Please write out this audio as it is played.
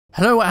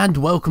Hello and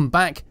welcome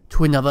back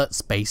to another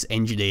Space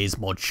Engineers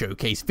mod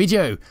showcase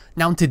video.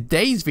 Now in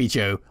today's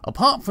video,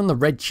 apart from the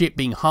red ship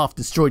being half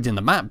destroyed in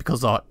the map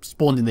because I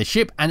spawned in the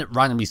ship and it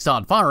randomly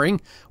started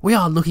firing, we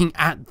are looking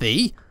at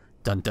the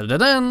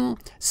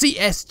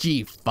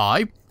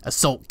CSG-5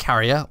 Assault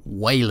Carrier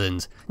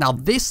WEYLAND. Now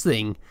this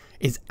thing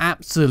is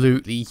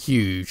absolutely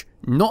huge.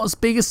 Not as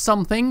big as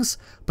some things,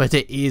 but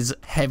it is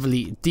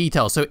heavily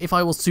detailed. So if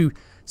I was to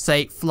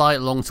say fly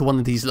along to one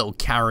of these little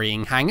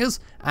carrying hangars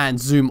and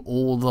zoom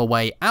all the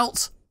way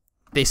out,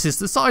 this is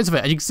the size of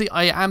it. As you can see,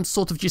 I am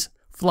sort of just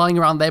flying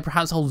around there.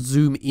 Perhaps I'll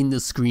zoom in the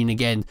screen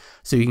again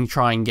so you can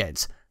try and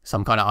get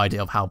some kind of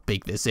idea of how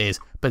big this is,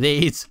 but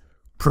it is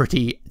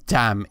pretty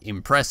damn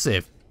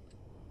impressive.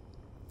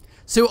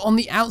 So on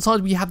the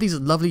outside we have these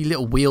lovely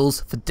little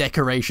wheels for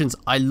decorations.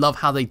 I love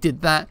how they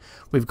did that.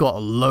 We've got a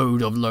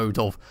load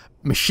of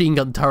machine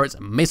gun turrets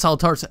and missile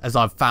turrets. As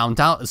I've found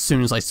out, as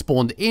soon as I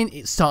spawned in,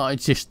 it started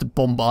just to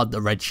bombard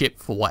the red ship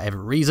for whatever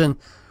reason.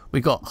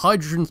 We've got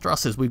hydrogen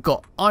thrusters, we've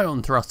got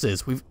ion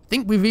thrusters, we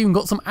think we've even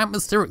got some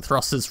atmospheric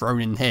thrusters thrown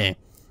in here.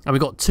 And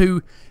we've got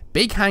two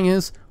big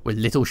hangars with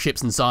little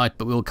ships inside,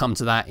 but we'll come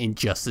to that in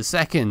just a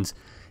second.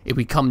 If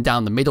we come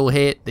down the middle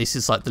here, this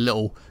is like the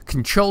little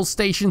control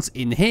stations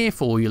in here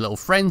for all your little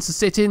friends to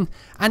sit in.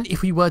 And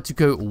if we were to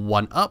go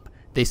one up,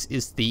 this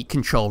is the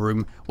control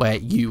room where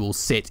you will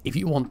sit if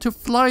you want to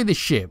fly the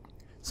ship.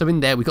 So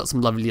in there we've got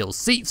some lovely little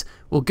seats.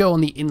 We'll go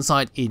on the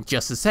inside in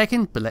just a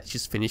second, but let's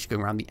just finish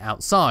going around the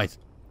outside.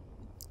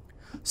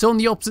 So on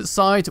the opposite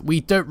side,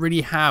 we don't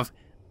really have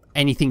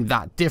anything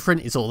that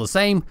different. It's all the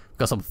same. We've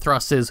got some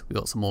thrusters, we've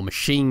got some more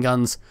machine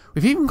guns,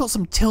 we've even got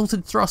some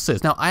tilted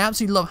thrusters. Now I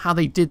absolutely love how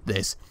they did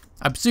this.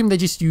 I presume they're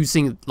just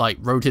using like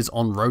rotors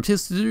on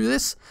rotors to do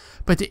this,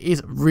 but it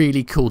is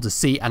really cool to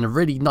see and a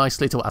really nice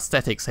little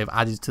aesthetics they've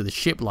added to the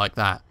ship like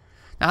that.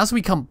 Now as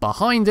we come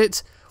behind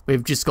it,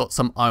 we've just got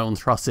some ion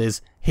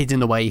thrusters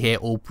hidden away here,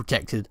 all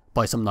protected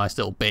by some nice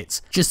little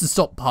bits, just to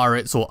stop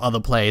pirates or other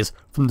players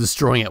from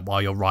destroying it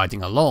while you're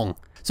riding along.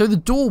 So the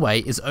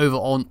doorway is over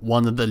on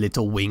one of the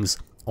little wings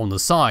on the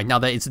side. Now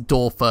there is a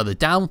door further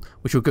down,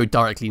 which will go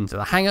directly into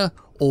the hangar,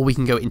 or we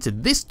can go into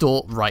this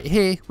door right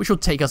here, which will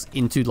take us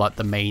into like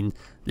the main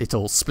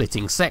little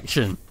splitting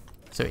section.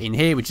 So in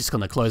here, we're just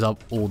going to close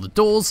up all the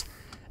doors.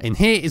 In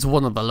here is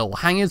one of the little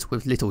hangars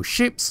with little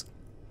ships.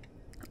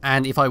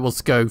 And if I was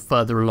to go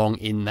further along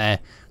in there,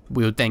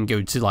 we would then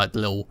go to like the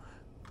little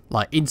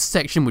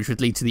intersection, which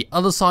would lead to the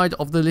other side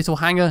of the little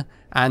hangar,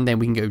 and then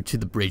we can go to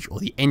the bridge or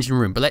the engine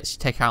room. But let's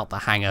check out the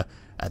hangar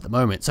at the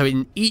moment. So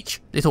in each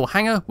little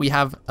hangar we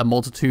have a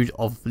multitude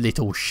of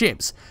little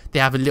ships. They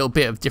have a little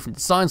bit of different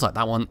designs, like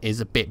that one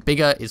is a bit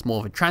bigger, it's more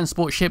of a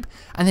transport ship,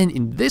 and then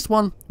in this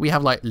one we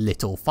have like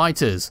little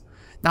fighters.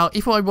 Now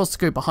if I was to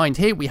go behind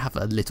here, we have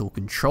a little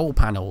control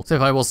panel. So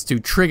if I was to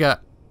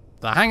trigger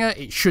the hangar,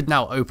 it should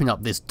now open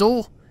up this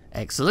door.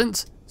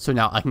 Excellent. So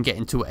now I can get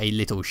into a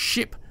little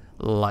ship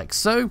like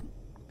so.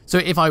 So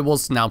if I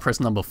was to now press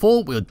number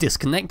 4, we'll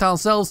disconnect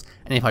ourselves,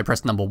 and if I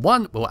press number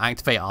 1, we'll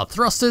activate our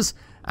thrusters,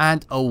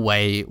 and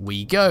away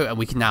we go. And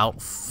we can now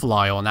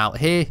fly on out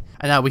here,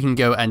 and now we can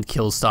go and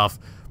kill stuff.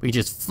 We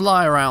just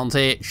fly around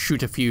here,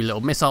 shoot a few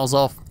little missiles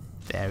off.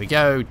 There we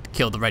go,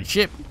 kill the red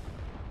ship.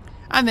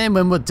 And then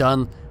when we're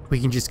done, we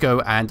can just go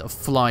and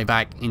fly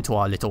back into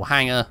our little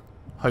hangar,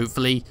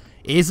 hopefully.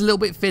 It is a little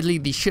bit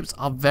fiddly. These ships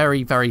are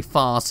very, very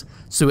fast,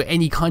 so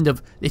any kind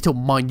of little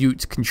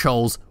minute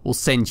controls will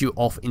send you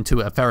off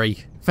into a very,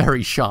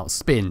 very sharp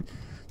spin.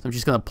 So I'm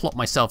just going to plop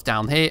myself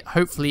down here.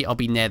 Hopefully I'll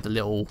be near the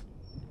little...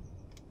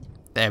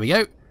 There we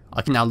go.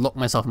 I can now lock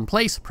myself in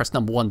place, press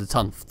number 1 to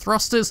turn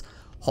thrusters,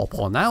 hop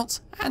on out,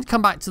 and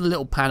come back to the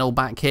little panel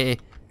back here.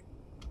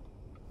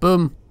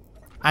 Boom.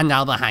 And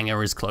now the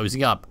hangar is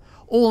closing up.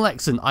 All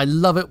excellent. I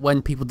love it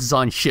when people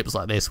design ships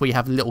like this, where you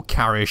have little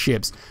carrier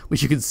ships,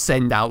 which you could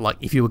send out, like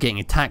if you were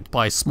getting attacked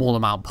by a small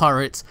amount of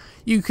pirates,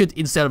 you could,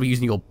 instead of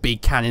using your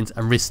big cannons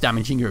and risk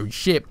damaging your own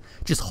ship,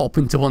 just hop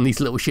into one of these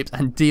little ships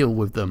and deal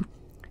with them.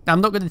 Now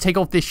I'm not going to take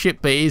off this ship,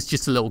 but it is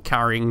just a little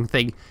carrying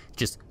thing.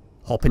 Just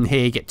hop in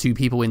here, get 2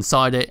 people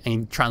inside it,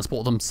 and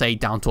transport them, say,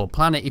 down to a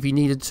planet if you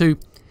needed to.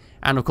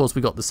 And of course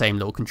we got the same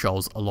little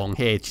controls along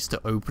here, just to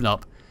open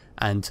up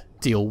and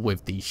deal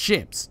with these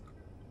ships.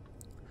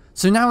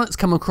 So now let's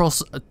come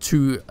across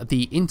to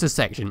the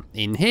intersection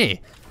in here.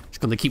 Just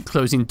going to keep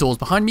closing doors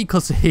behind me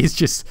because it is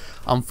just,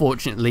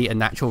 unfortunately, a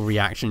natural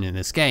reaction in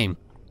this game.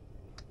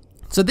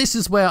 So this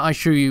is where I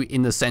show you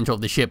in the center of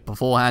the ship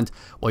beforehand,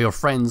 where your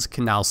friends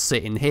can now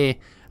sit in here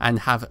and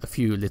have a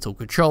few little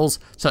controls,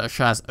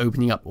 such as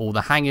opening up all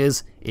the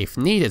hangars if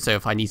needed. So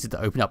if I needed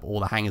to open up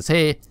all the hangars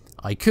here,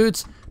 I could,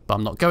 but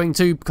I'm not going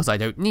to because I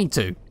don't need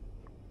to.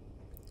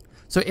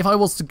 So if I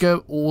was to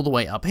go all the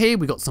way up here,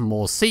 we got some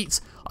more seats.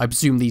 I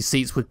presume these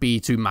seats would be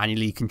to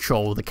manually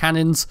control the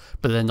cannons,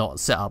 but they're not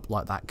set up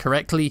like that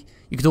correctly.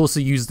 You could also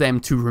use them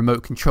to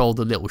remote control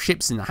the little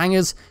ships in the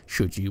hangars,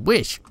 should you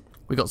wish.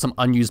 We've got some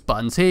unused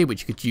buttons here,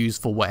 which you could use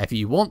for whatever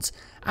you want.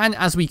 And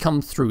as we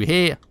come through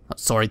here,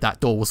 sorry, that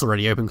door was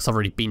already open because I've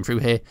already been through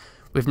here.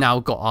 We've now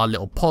got our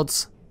little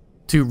pods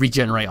to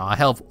regenerate our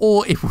health,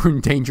 or if we're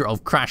in danger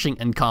of crashing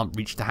and can't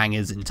reach the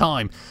hangars in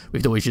time, we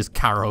could always just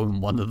carry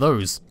on one of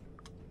those.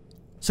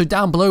 So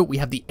down below we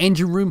have the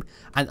engine room,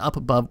 and up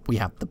above we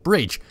have the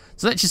bridge.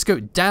 So let's just go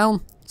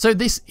down. So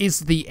this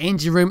is the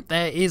engine room.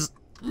 There is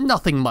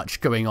nothing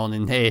much going on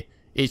in here.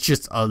 It's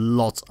just a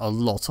lot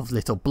of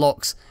little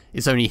blocks.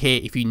 It's only here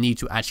if you need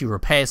to actually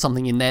repair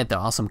something in there. There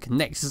are some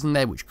connectors in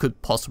there which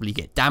could possibly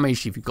get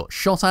damaged if you got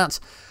shot at,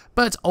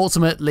 but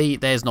ultimately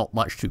there's not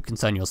much to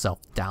concern yourself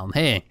down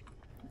here.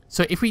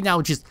 So if we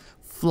now just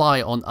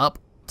fly on up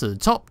to the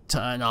top,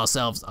 turn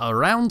ourselves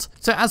around.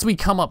 So as we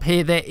come up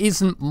here, there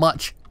isn't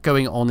much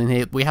going on in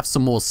here. We have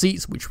some more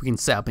seats which we can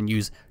set up and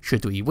use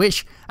should we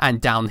wish, and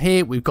down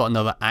here we've got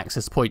another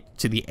access point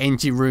to the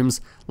engine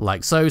rooms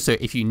like so. So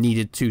if you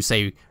needed to,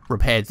 say,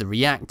 repair the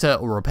reactor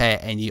or repair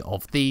any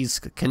of these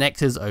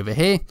connectors over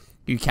here,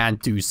 you can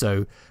do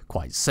so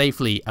quite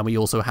safely. And we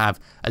also have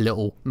a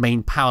little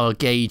main power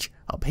gauge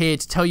up here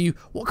to tell you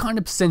what kind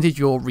of percentage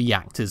your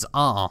reactors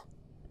are.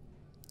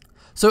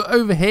 So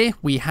over here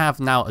we have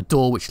now a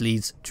door which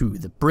leads to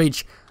the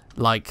bridge.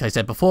 Like I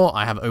said before,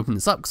 I have opened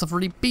this up because I've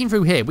already been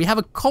through here. We have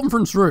a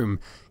conference room.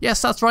 Yes,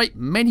 that's right.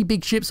 Many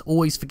big ships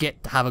always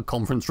forget to have a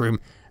conference room,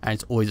 and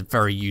it's always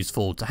very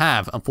useful to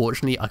have.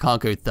 Unfortunately, I can't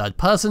go third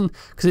person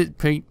because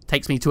it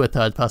takes me to a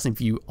third person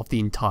view of the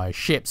entire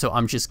ship. So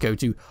I'm just going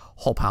to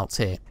hop out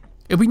here.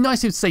 It would be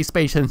nice if, say,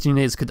 space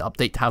engineers could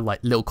update to have like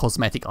little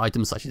cosmetic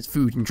items such as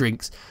food and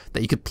drinks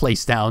that you could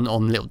place down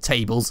on little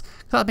tables.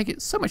 That'd make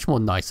it so much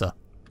more nicer.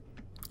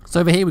 So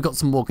over here we've got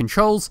some more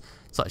controls,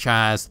 such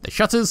as the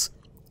shutters,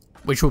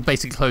 which will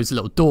basically close the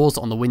little doors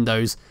on the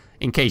windows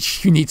in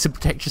case you need to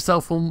protect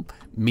yourself from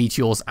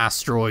meteors,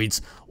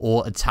 asteroids,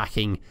 or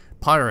attacking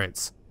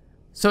pirates.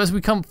 So as we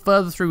come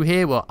further through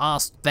here, we're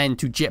asked then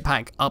to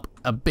jetpack up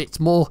a bit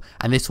more,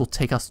 and this will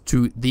take us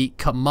to the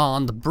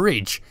command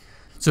bridge.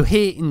 So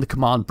here in the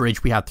command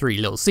bridge we have 3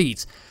 little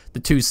seats. The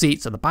 2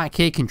 seats at the back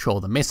here control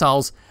the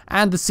missiles,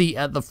 and the seat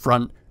at the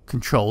front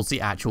controls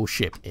the actual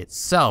ship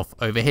itself.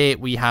 Over here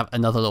we have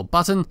another little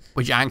button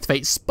which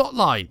activates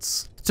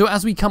spotlights. So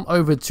as we come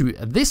over to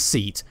this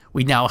seat,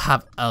 we now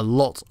have a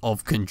lot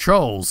of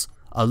controls,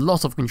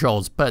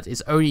 but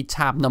it's only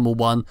tab number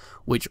 1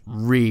 which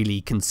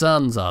really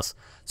concerns us.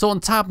 So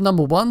on tab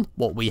number 1,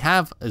 what we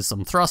have is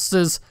some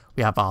thrusters.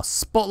 We have our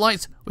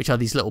spotlights, which are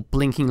these little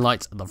blinking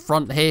lights at the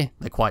front here.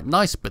 They're quite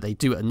nice, but they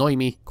do annoy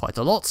me quite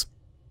a lot.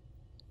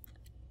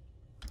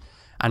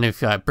 And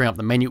if I bring up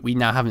the menu, we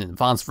now have an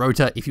advanced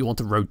rotor if you want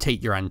to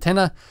rotate your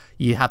antenna.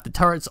 You have the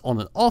turrets on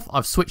and off.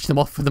 I've switched them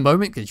off for the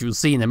moment because you'll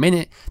see in a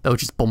minute they'll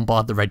just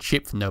bombard the red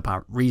ship for no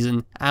apparent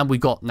reason. And we've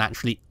got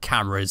naturally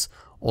cameras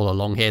all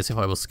along here. So if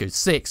I was to go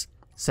 6,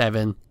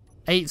 7,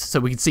 8, so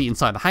we can see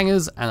inside the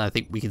hangars, and I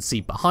think we can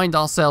see behind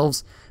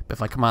ourselves. But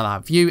if I come out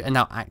of that view and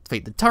now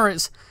activate the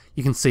turrets,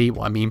 you can see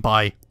what I mean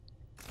by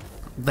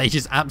they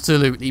just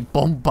absolutely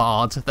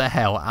bombard the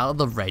hell out of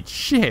the red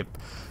ship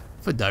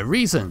for no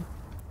reason.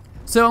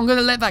 So I'm going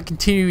to let that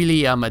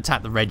continually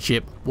attack the red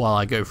ship while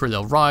I go for a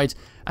little ride.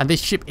 And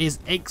this ship is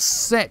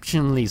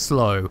exceptionally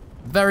slow.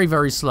 Very,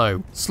 very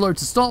slow. Slow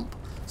to stop,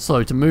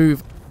 slow to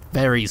move,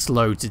 very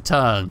slow to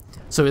turn.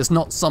 So it's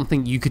not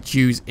something you could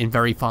use in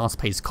very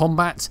fast-paced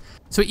combat.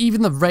 So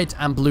even the red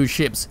and blue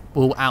ships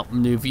will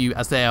outmaneuver you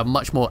as they are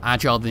much more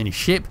agile than a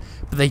ship.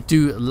 But they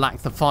do lack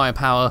the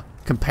firepower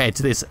compared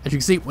to this. As you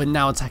can see, we're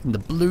now attacking the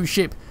blue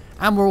ship.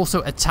 And we're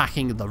also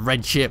attacking the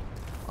red ship.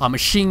 Our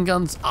machine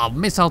guns, our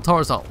missile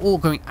turrets are all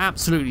going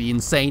absolutely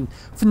insane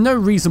for no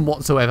reason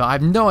whatsoever. I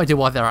have no idea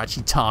why they're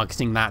actually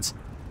targeting that,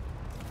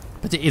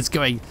 but it is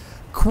going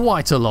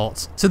quite a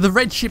lot. So the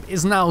red ship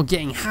is now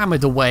getting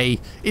hammered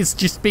away. It's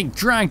just being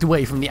dragged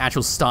away from the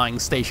actual starting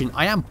station.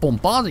 I am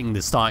bombarding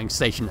the starting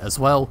station as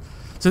well.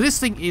 So this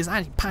thing is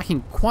actually packing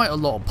quite a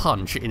lot of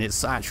punch in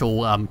its actual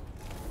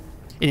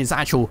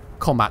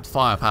combat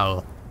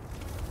firepower.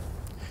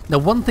 Now,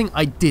 one thing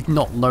I did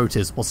not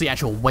notice was the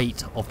actual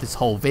weight of this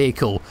whole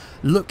vehicle.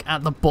 Look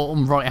at the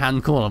bottom right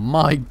hand corner.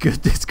 My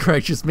goodness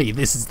gracious me,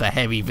 this is the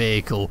heavy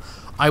vehicle.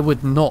 I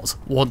would not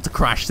want to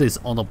crash this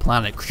on a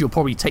planet because you'll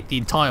probably take the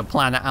entire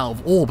planet out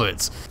of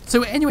orbit.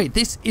 So anyway,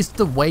 this is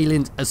the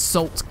Weyland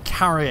Assault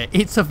Carrier.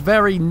 It's a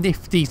very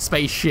nifty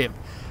spaceship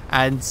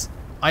and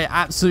I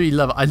absolutely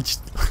love it.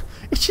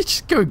 It's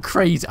just going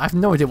crazy. I have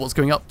no idea what's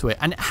going up to it,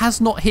 and it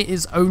has not hit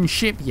its own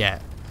ship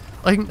yet.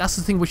 I think that's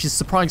the thing which is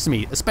surprising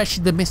me,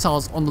 especially the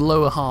missiles on the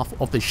lower half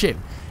of the ship.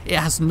 It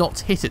has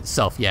not hit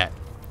itself yet.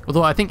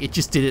 Although I think it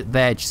just did it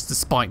there just to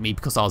spite me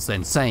because I was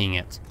then saying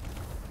it.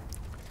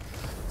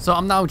 So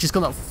I'm now just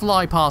going to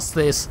fly past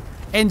this,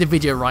 end the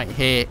video right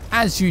here.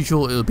 As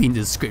usual, it will be in the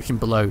description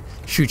below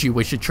should you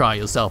wish to try it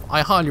yourself.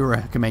 I highly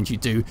recommend you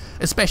do,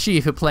 especially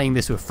if you're playing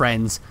this with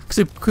friends, because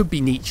it could be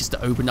neat just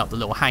to open up the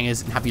little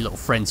hangars and have your little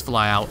friends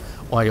fly out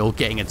while you're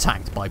getting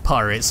attacked by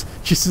pirates,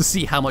 just to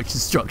see how much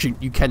destruction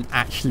you can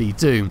actually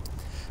do.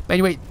 But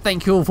anyway,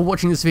 thank you all for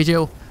watching this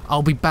video.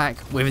 I'll be back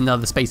with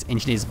another Space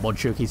Engineers mod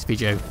showcase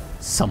video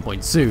some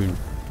point soon.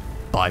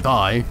 Bye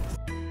bye.